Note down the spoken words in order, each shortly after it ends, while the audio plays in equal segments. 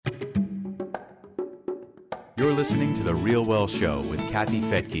You're listening to The Real Well Show with Kathy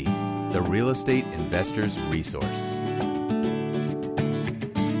Fetke, the real estate investor's resource.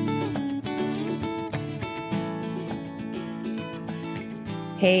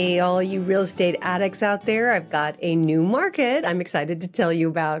 Hey, all you real estate addicts out there, I've got a new market I'm excited to tell you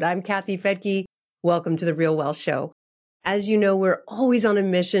about. I'm Kathy Fetke. Welcome to The Real Well Show. As you know, we're always on a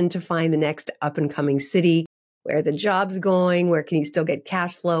mission to find the next up-and-coming city. Where are the jobs going? Where can you still get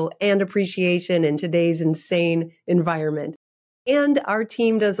cash flow and appreciation in today's insane environment? And our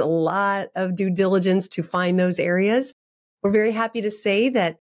team does a lot of due diligence to find those areas. We're very happy to say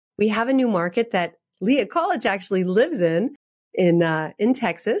that we have a new market that Leah College actually lives in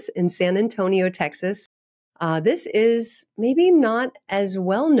Texas, in San Antonio, Texas. This is maybe not as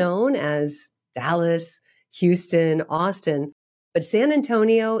well known as Dallas, Houston, Austin, but San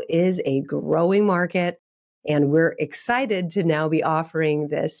Antonio is a growing market. And we're excited to now be offering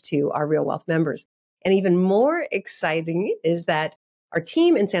this to our Real Wealth members. And even more exciting is that our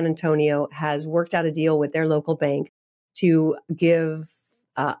team in San Antonio has worked out a deal with their local bank to give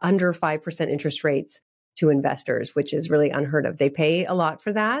under 5% interest rates to investors, which is really unheard of. They pay a lot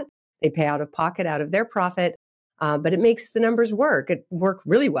for that. They pay out of pocket, out of their profit, but it makes the numbers work. It work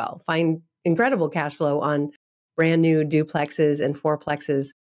really well. Find incredible cash flow on brand new duplexes and fourplexes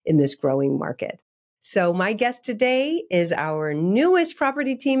in this growing market. So my guest today is our newest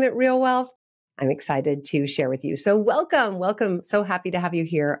property team at Real Wealth. I'm excited to share with you. So welcome. So happy to have you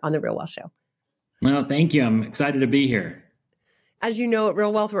here on the Real Wealth Show. Well, thank you. I'm excited to be here. As you know, at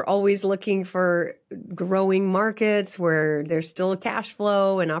Real Wealth, we're always looking for growing markets where there's still cash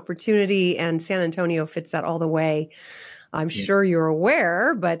flow and opportunity, and San Antonio fits that all the way. I'm sure you're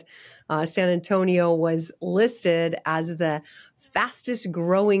aware, but San Antonio was listed as the fastest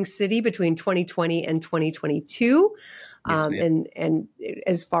growing city between 2020 and 2022. Yes, and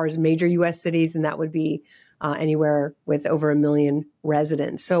as far as major U.S. cities, and that would be anywhere with over 1 million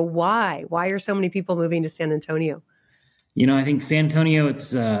residents. So why are so many people moving to San Antonio? You know, I think San Antonio,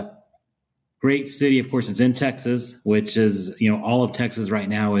 it's a great city. Of course, it's in Texas, which is, all of Texas right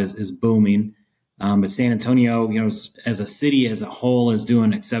now is booming. But San Antonio, as a city as a whole, is doing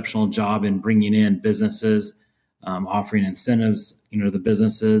an exceptional job in bringing in businesses, offering incentives, to the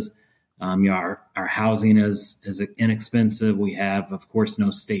businesses. Our housing is inexpensive. We have, of course,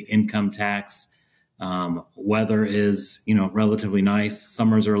 no state income tax. Weather is, relatively nice.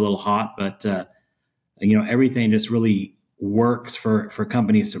 Summers are a little hot, but, everything just really works for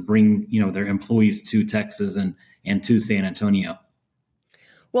companies to bring, their employees to Texas and to San Antonio.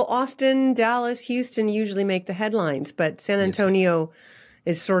 Well, Austin, Dallas, Houston usually make the headlines, but San Antonio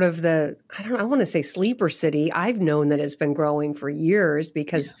is sort of I want to say sleeper city. I've known that it's been growing for years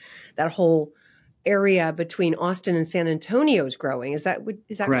because that whole area between Austin and San Antonio is growing. Is that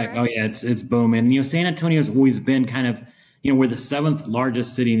correct? Oh yeah, it's booming. San Antonio has always been kind of, we're the 7th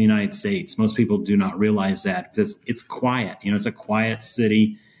largest city in the United States. Most people do not realize that because it's quiet. It's a quiet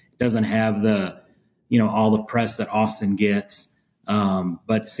city. It doesn't have the, all the press that Austin gets.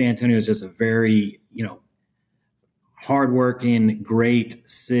 But San Antonio is just a very, hardworking, great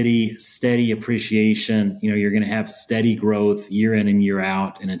city, steady appreciation. You're going to have steady growth year in and year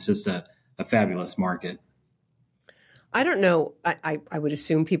out, and it's just a fabulous market. I don't know. I would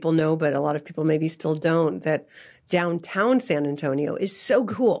assume people know, but a lot of people maybe still don't, that downtown San Antonio is so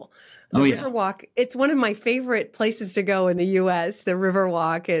cool. The Riverwalk, it's one of my favorite places to go in the U.S., the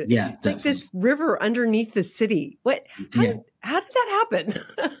Riverwalk. It's like this river underneath the city. How did that happen?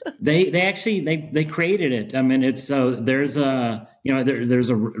 They created it. I mean, it's there's a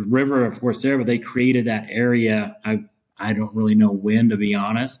river, of course, there, but they created that area. I don't really know when, to be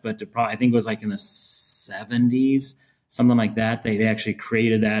honest, but I think it was like in the 70s, something like that. They actually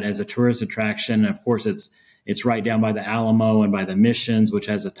created that as a tourist attraction. And of course, it's right down by the Alamo and by the Missions, which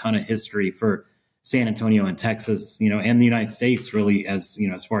has a ton of history for San Antonio and Texas, and the United States, really,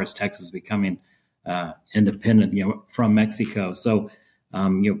 as far as Texas becoming independent, from Mexico. So,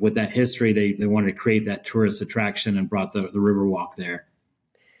 with that history, they wanted to create that tourist attraction and brought the Riverwalk there.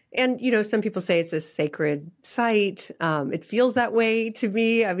 And, some people say it's a sacred site. It feels that way to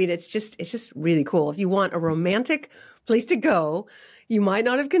me. I mean, it's just really cool. If you want a romantic place to go, you might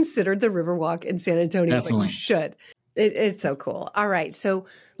not have considered the Riverwalk in San Antonio, Definitely. But you should. It's so cool. All right. So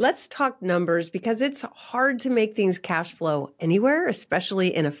let's talk numbers, because it's hard to make things cash flow anywhere,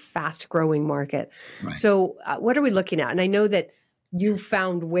 especially in a fast growing market. Right. So what are we looking at? And I know that you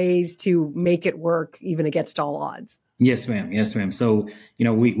found ways to make it work even against all odds. Yes, ma'am. Yes, ma'am. So,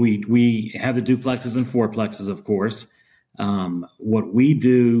 we have the duplexes and fourplexes, of course. What we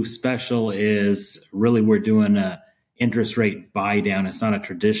do special is really we're doing a interest rate buy down. It's not a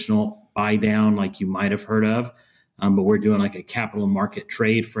traditional buy down like you might have heard of, but we're doing like a capital market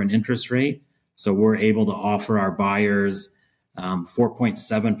trade for an interest rate. So we're able to offer our buyers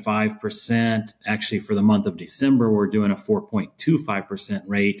 4.75%. Actually, for the month of December, we're doing a 4.25%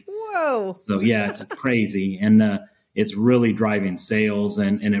 rate. Whoa. So yeah, it's crazy. And it's really driving sales,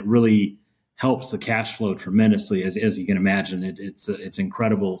 and it really helps the cash flow tremendously. As you can imagine, it's an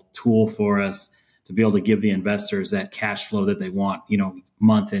incredible tool for us to be able to give the investors that cash flow that they want,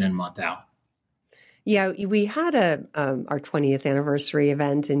 month in and month out. Yeah, we had our 20th anniversary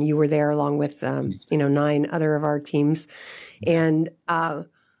event, and you were there along with 9 other of our teams, and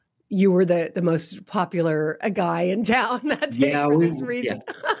you were the most popular guy in town that day for this reason.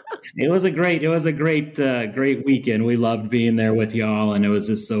 Yeah. It was a great weekend. We loved being there with y'all, and it was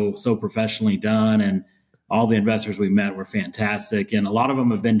just so professionally done. And all the investors we met were fantastic, and a lot of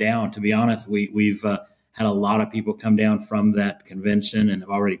them have been down. To be honest, we've had a lot of people come down from that convention and have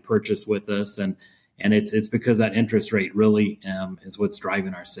already purchased with us, and it's because that interest rate really is what's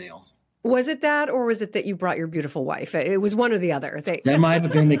driving our sales. Was it that, or was it that you brought your beautiful wife? It was one or the other. That might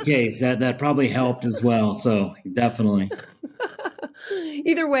have been the case. That probably helped as well. So definitely.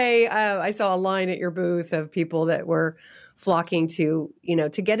 Either way, I saw a line at your booth of people that were flocking to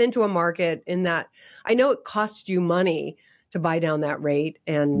get into a market in that. I know it cost you money to buy down that rate,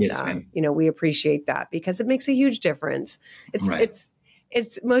 and yes, we appreciate that because it makes a huge difference.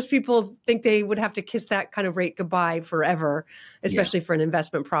 It's most people think they would have to kiss that kind of rate goodbye forever, especially for an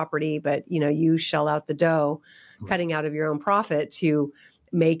investment property. But you shell out the dough, cutting out of your own profit to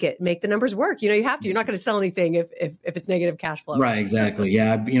make the numbers work. You have to. You're not going to sell anything if it's negative cash flow. Right. Exactly.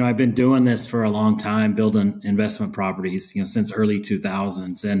 Yeah. I've been doing this for a long time, building investment properties, since early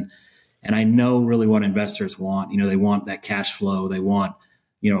 2000s, and I know really what investors want. They want that cash flow. They want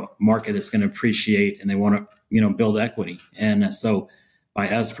market that's going to appreciate, and they want to build equity. And so by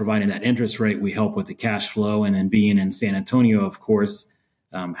us providing that interest rate, we help with the cash flow, and then being in San Antonio, of course,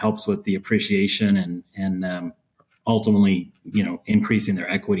 helps with the appreciation and ultimately, increasing their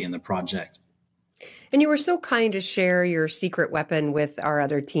equity in the project. And you were so kind to share your secret weapon with our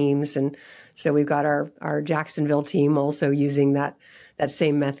other teams, and so we've got our Jacksonville team also using that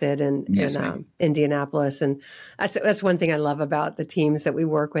same method in Indianapolis. And that's one thing I love about the teams that we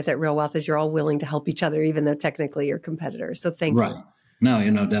work with at Real Wealth is you're all willing to help each other, even though technically you're competitors. So thank you.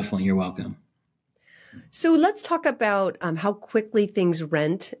 No, definitely. You're welcome. So let's talk about how quickly things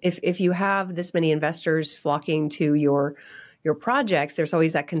rent. If you have this many investors flocking to your projects, there's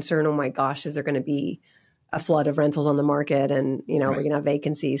always that concern, oh my gosh, is there going to be a flood of rentals on the market, and we're going to have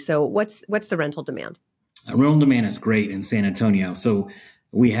vacancies. So what's the rental demand? Rental demand is great in San Antonio. So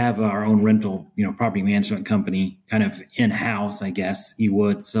we have our own rental, property management company kind of in-house, I guess you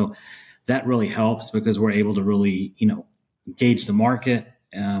would. So that really helps because we're able to really, gauge the market.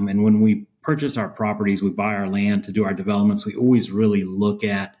 And when we purchase our properties, we buy our land to do our developments. We always really look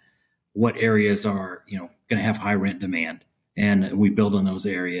at what areas are, going to have high rent demand, and we build in those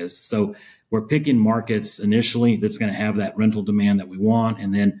areas. So we're picking markets initially that's going to have that rental demand that we want.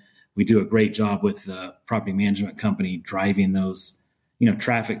 And then we do a great job with the property management company driving those,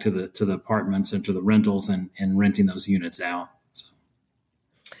 traffic to the apartments and to the rentals and renting those units out.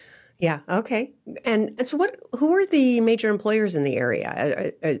 Yeah. Okay. And so who are the major employers in the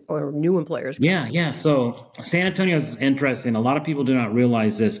area or new employers? Yeah. So San Antonio is interesting. A lot of people do not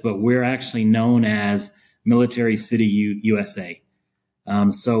realize this, but we're actually known as Military City USA.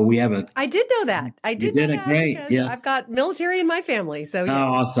 So we have I did know that. I did know that great. because Yeah. I've got military in my family. So yes.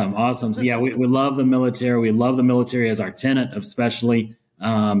 Oh, awesome. So yeah, we love the military. We love the military as our tenant, especially.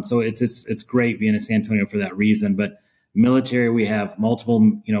 So it's great being in San Antonio for that reason. But military, we have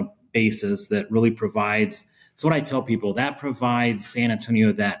multiple, bases that really provides. It's what I tell people, that provides San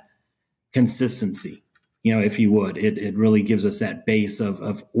Antonio that consistency. If you would, it really gives us that base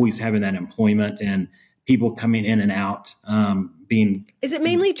of always having that employment and people coming in and out. Is it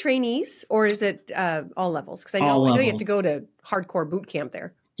mainly trainees or is it all levels? Because I know you have to go to hardcore boot camp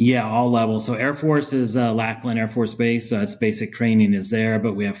there. Yeah, all levels. So Air Force is Lackland Air Force Base. So that's basic training is there,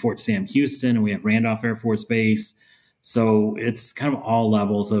 but we have Fort Sam Houston and we have Randolph Air Force Base. So it's kind of all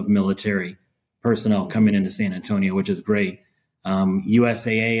levels of military personnel coming into San Antonio, which is great.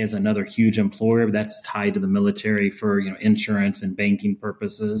 USAA is another huge employer that's tied to the military for insurance and banking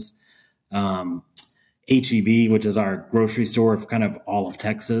purposes. HEB, which is our grocery store for kind of all of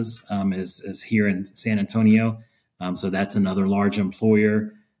Texas, is here in San Antonio. So that's another large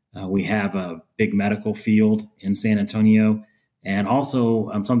employer. We have a big medical field in San Antonio, and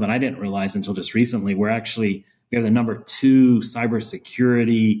also something I didn't realize until just recently. We have the number 2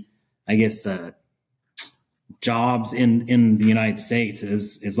 cybersecurity, I guess, jobs in the United States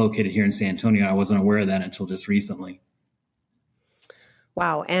is located here in San Antonio. I wasn't aware of that until just recently.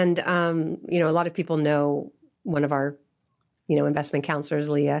 Wow. And, a lot of people know one of our, investment counselors,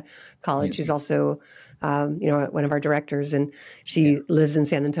 Leah College. Yes, She's also, one of our directors, and she lives in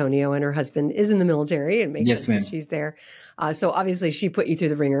San Antonio, and her husband is in the military. It makes Yes, sense that ma'am. she's there. So obviously she put you through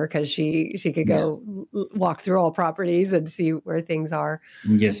the ringer because she could go walk through all properties and see where things are.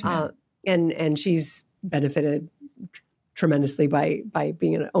 Yes, ma'am. And she's benefited tremendously by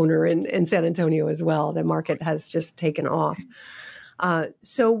being an owner in San Antonio as well. The market has just taken off.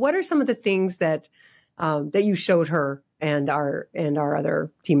 So what are some of the things that you showed her and our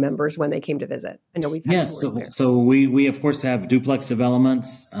other team members when they came to visit? I know we've had tours there. So we of course have duplex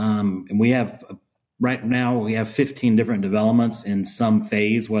developments, and we have right now we have 15 different developments in some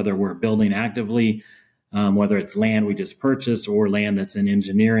phase, whether we're building actively, whether it's land we just purchased or land that's in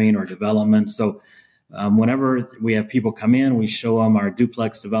engineering or development. So whenever we have people come in, we show them our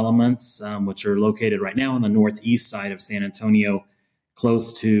duplex developments, which are located right now on the northeast side of San Antonio,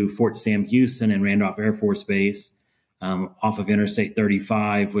 close to Fort Sam Houston and Randolph Air Force Base, off of Interstate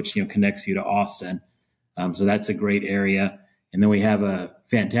 35, which connects you to Austin. So that's a great area. And then we have a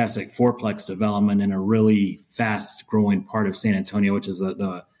fantastic fourplex development in a really fast-growing part of San Antonio, which is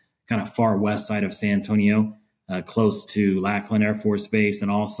the kind of far west side of San Antonio, close to Lackland Air Force Base,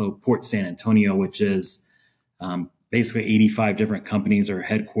 and also Port San Antonio, which is basically 85 different companies are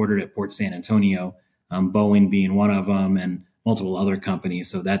headquartered at Port San Antonio, Boeing being one of them, and multiple other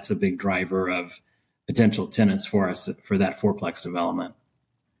companies. So that's a big driver of potential tenants for us for that fourplex development.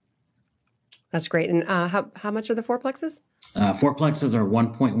 That's great. And how much are the fourplexes? Fourplexes are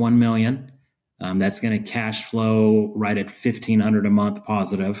 1.1 million. That's going to cash flow right at $1,500 a month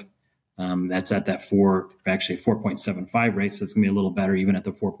positive. That's at that 4.75 rate. So it's going to be a little better even at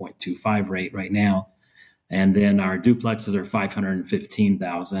the 4.25 rate right now. And then our duplexes are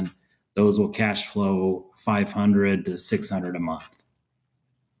 515,000. Those will cash flow 500 to 600 a month.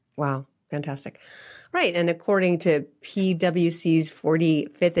 Wow. Fantastic. Right. And according to PwC's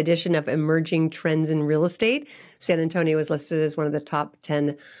 45th edition of Emerging Trends in Real Estate, San Antonio is listed as one of the top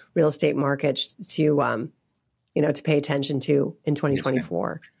 10 real estate markets to pay attention to in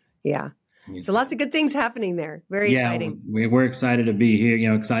 2024. Yes, so lots of good things happening there. Very exciting. We're excited to be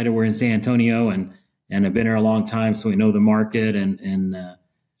here. Excited we're in San Antonio and have been here a long time, so we know the market and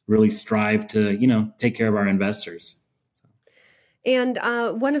really strive to take care of our investors. And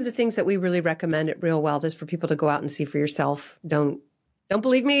one of the things that we really recommend at Real Wealth is for people to go out and see for yourself. Don't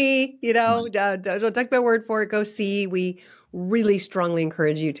believe me, don't take my word for it. Go see. We really strongly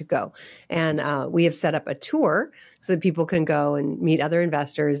encourage you to go. And we have set up a tour so that people can go and meet other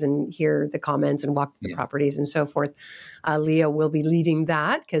investors and hear the comments and walk through the properties and so forth. Leah will be leading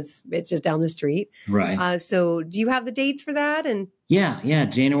that because it's just down the street. Right. So do you have the dates for that? And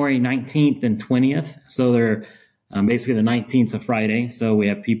January 19th and 20th. So they're basically the 19th is a Friday. So we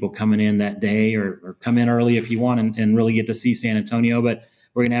have people coming in that day or come in early if you want and really get to see San Antonio. But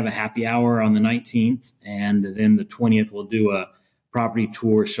we're going to have a happy hour on the 19th. And then the 20th, we'll do a property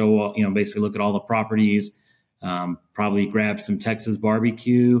tour, show, basically look at all the properties, probably grab some Texas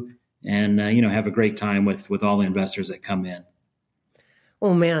barbecue and, have a great time with all the investors that come in.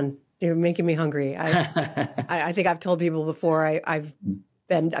 Oh, man, you're making me hungry. I think I've told people before, I've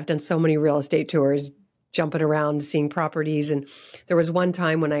done so many real estate tours, jumping around, seeing properties. And there was one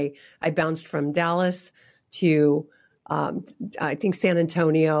time when I bounced from Dallas to, I think San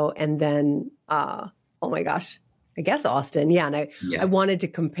Antonio, and then, oh my gosh, I guess Austin. Yeah. And I wanted to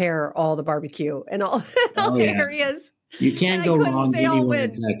compare all the barbecue and all the areas. You can't go wrong anywhere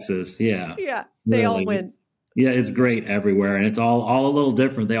in Texas. Yeah. Yeah. They all win. It's great everywhere. And it's all a little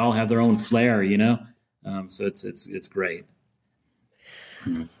different. They all have their own flair, so it's great.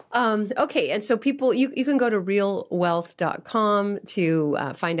 Okay. And so people, you can go to realwealth.com to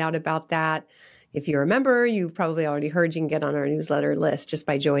find out about that. If you're a member, you've probably already heard you can get on our newsletter list just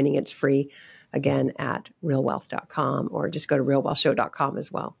by joining. It's free, again, at realwealth.com, or just go to realwealthshow.com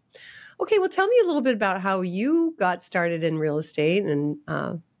as well. Okay. Well, tell me a little bit about how you got started in real estate and,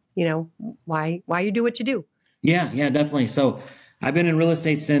 why you do what you do. Yeah, definitely. So I've been in real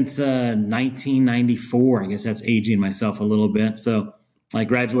estate since 1994. I guess that's aging myself a little bit. So I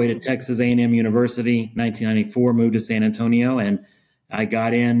graduated Texas A&M University, 1994, moved to San Antonio, and I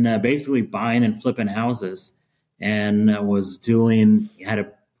got in basically buying and flipping houses, and had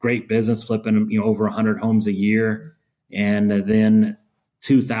a great business flipping, over 100 homes a year. And then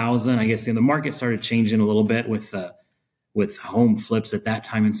 2000, I guess, the market started changing a little bit with home flips at that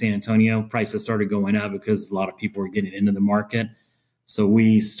time in San Antonio. Prices started going up because a lot of people were getting into the market. So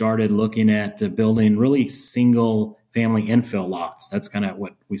we started looking at building really single family infill lots. That's kind of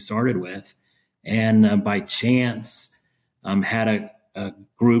what we started with. And by chance, had a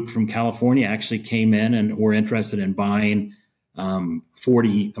group from California actually came in and were interested in buying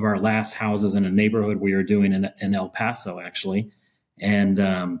 40 of our last houses in a neighborhood we were doing in El Paso, actually,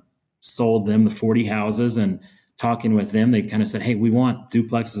 and sold them the 40 houses. And talking with them, they kind of said, hey, we want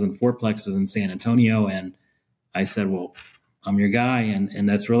duplexes and fourplexes in San Antonio. And I said, well, I'm your guy. And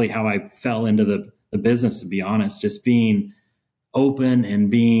that's really how I fell into the business, to be honest, just being open and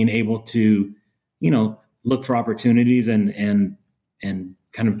being able to, look for opportunities and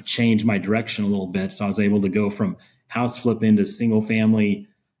kind of change my direction a little bit. So I was able to go from house flipping to single family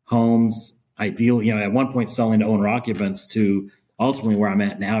homes, ideally, at one point selling to owner occupants, to ultimately where I'm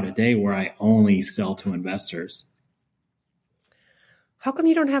at now today, where I only sell to investors. How come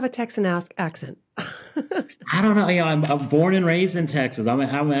you don't have a Texan accent? I don't know. I'm born and raised in Texas. I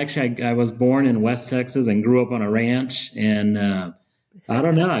was born in West Texas and grew up on a ranch. And I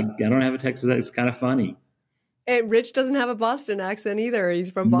don't know. I don't have a Texas accent. It's kind of funny. And Rich doesn't have a Boston accent either.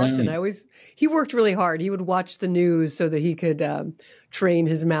 He's from Boston. No. He worked really hard. He would watch the news so that he could train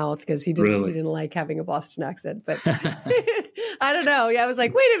his mouth, because he didn't like having a Boston accent. But I don't know. Yeah, I was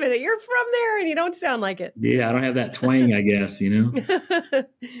like, wait a minute, you're from there and you don't sound like it. Yeah, I don't have that twang, I guess,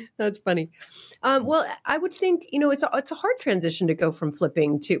 That's funny. Well, I would think, it's a hard transition to go from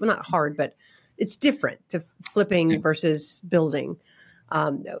flipping to, well, not hard, but it's different to flipping versus building.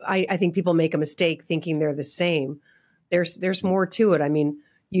 I think people make a mistake thinking they're the same. There's more to it. I mean,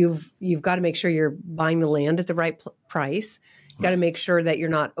 you've got to make sure you're buying the land at the right price. You got to make sure that you're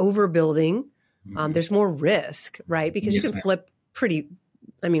not overbuilding. There's more risk, right? Because you can flip 3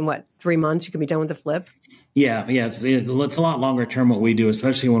 months, you can be done with the flip. Yeah. It's a lot longer term what we do,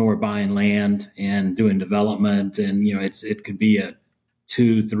 especially when we're buying land and doing development. And, it could be a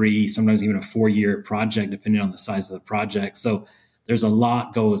 2, 3, sometimes even a 4-year project, depending on the size of the project. So there's a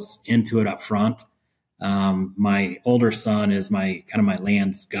lot goes into it up front. My older son is my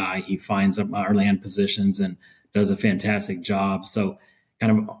lands guy. He finds our land positions and does a fantastic job. So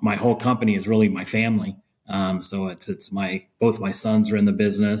kind of my whole company is really my family. So it's both my sons are in the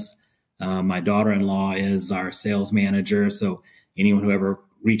business. My daughter-in-law is our sales manager. So anyone who ever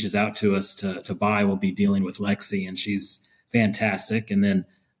reaches out to us to buy will be dealing with Lexi, and she's fantastic. And then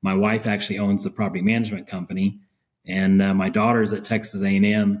my wife actually owns the property management company. And my daughter's at Texas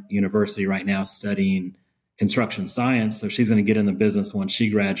A&M University right now studying construction science. So she's going to get in the business once she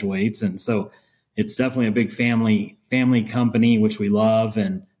graduates. And so it's definitely a big family company, which we love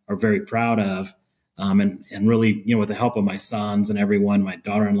and are very proud of. And really, with the help of my sons and everyone, my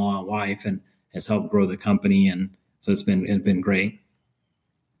daughter-in-law and wife, and has helped grow the company. And so it's been great.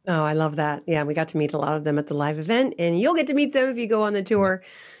 Oh, I love that. Yeah, we got to meet a lot of them at the live event, and you'll get to meet them if you go on the tour.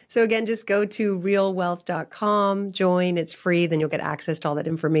 So again, just go to realwealth.com, join, it's free, then you'll get access to all that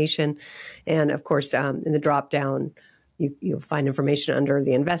information. And of course, in the drop down, you'll find information under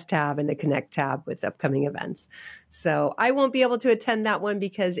the Invest tab and the Connect tab with upcoming events. So I won't be able to attend that one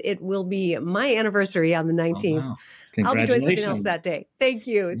because it will be my anniversary on the 19th. Oh, wow. I'll be doing something else that day. Thank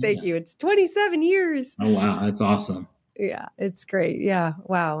you. Thank you. It's 27 years. Oh, wow. That's awesome. Yeah, it's great. Yeah.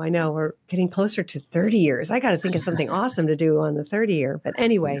 Wow. I know we're getting closer to 30 years. I got to think of something awesome to do on the 30 year. But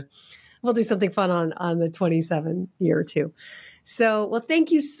anyway, we'll do something fun on the 27 year too. So, well,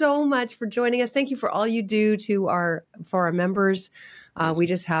 thank you so much for joining us. Thank you for all you do for our members. We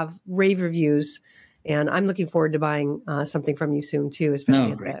just have rave reviews, and I'm looking forward to buying something from you soon too,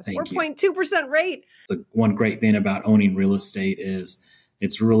 especially at the 4.2% rate. The one great thing about owning real estate is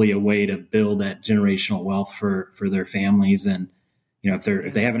it's really a way to build that generational wealth for their families. And,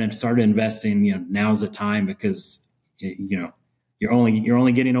 if they haven't started investing, now's the time, because, you're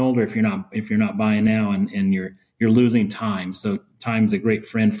only getting older if you're not buying now, and you're losing time. So time's a great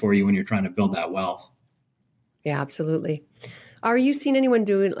friend for you when you're trying to build that wealth. Yeah, absolutely. Are you seeing anyone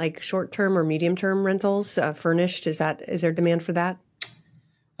doing like short-term or medium-term rentals, furnished? Is there demand for that?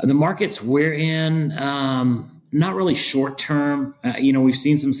 The markets we're in, not really short term. We've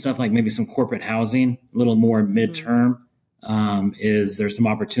seen some stuff like maybe some corporate housing, a little more midterm. Is there some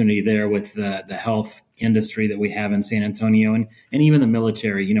opportunity there with the health industry that we have in San Antonio, and even the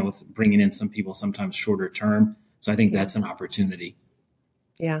military, with bringing in some people sometimes shorter term. So I think that's an opportunity.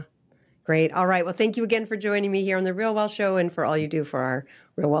 Yeah. Great. All right. Well, thank you again for joining me here on the Real Wealth Show and for all you do for our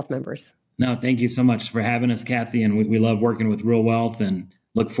Real Wealth members. No, thank you so much for having us, Kathy. And we love working with Real Wealth and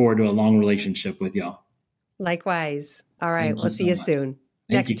look forward to a long relationship with y'all. Likewise. All right. We'll see you soon.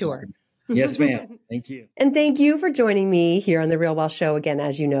 Next tour. Yes, ma'am. Thank you. And thank you for joining me here on The Real Wealth Show. Again,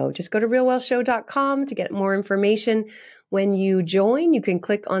 as you know, just go to realwealthshow.com to get more information. When you join, you can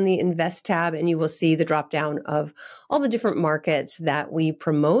click on the Invest tab and you will see the drop down of all the different markets that we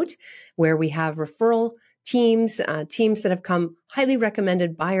promote, where we have referral teams, teams that have come highly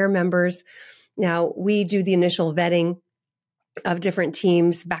recommended by our members. Now, we do the initial vetting of different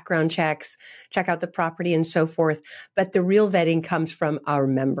teams, background checks, check out the property and so forth. But the real vetting comes from our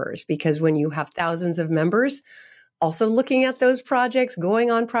members, because when you have thousands of members also looking at those projects,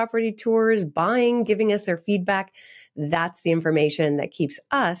 going on property tours, buying, giving us their feedback, that's the information that keeps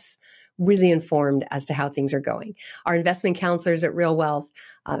us really informed as to how things are going. Our investment counselors at Real Wealth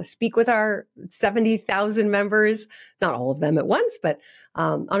speak with our 70,000 members, not all of them at once, but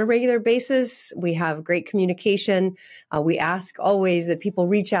on a regular basis. We have great communication. We ask always that people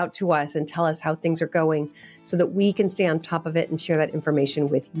reach out to us and tell us how things are going so that we can stay on top of it and share that information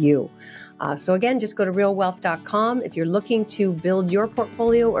with you. So again, just go to realwealth.com. If you're looking to build your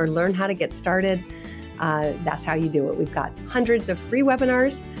portfolio or learn how to get started, that's how you do it. We've got hundreds of free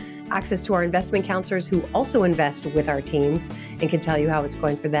webinars, access to our investment counselors who also invest with our teams and can tell you how it's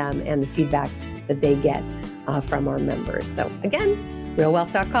going for them and the feedback that they get from our members. So again,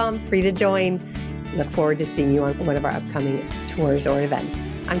 realwealth.com, free to join. Look forward to seeing you on one of our upcoming tours or events.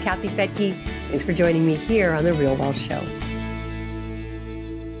 I'm Kathy Fetke. Thanks for joining me here on The Real Wealth Show.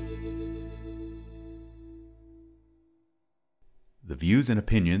 The views and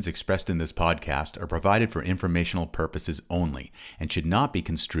opinions expressed in this podcast are provided for informational purposes only and should not be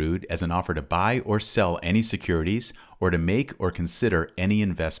construed as an offer to buy or sell any securities or to make or consider any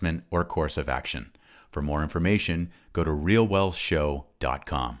investment or course of action. For more information, go to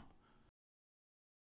realwealthshow.com.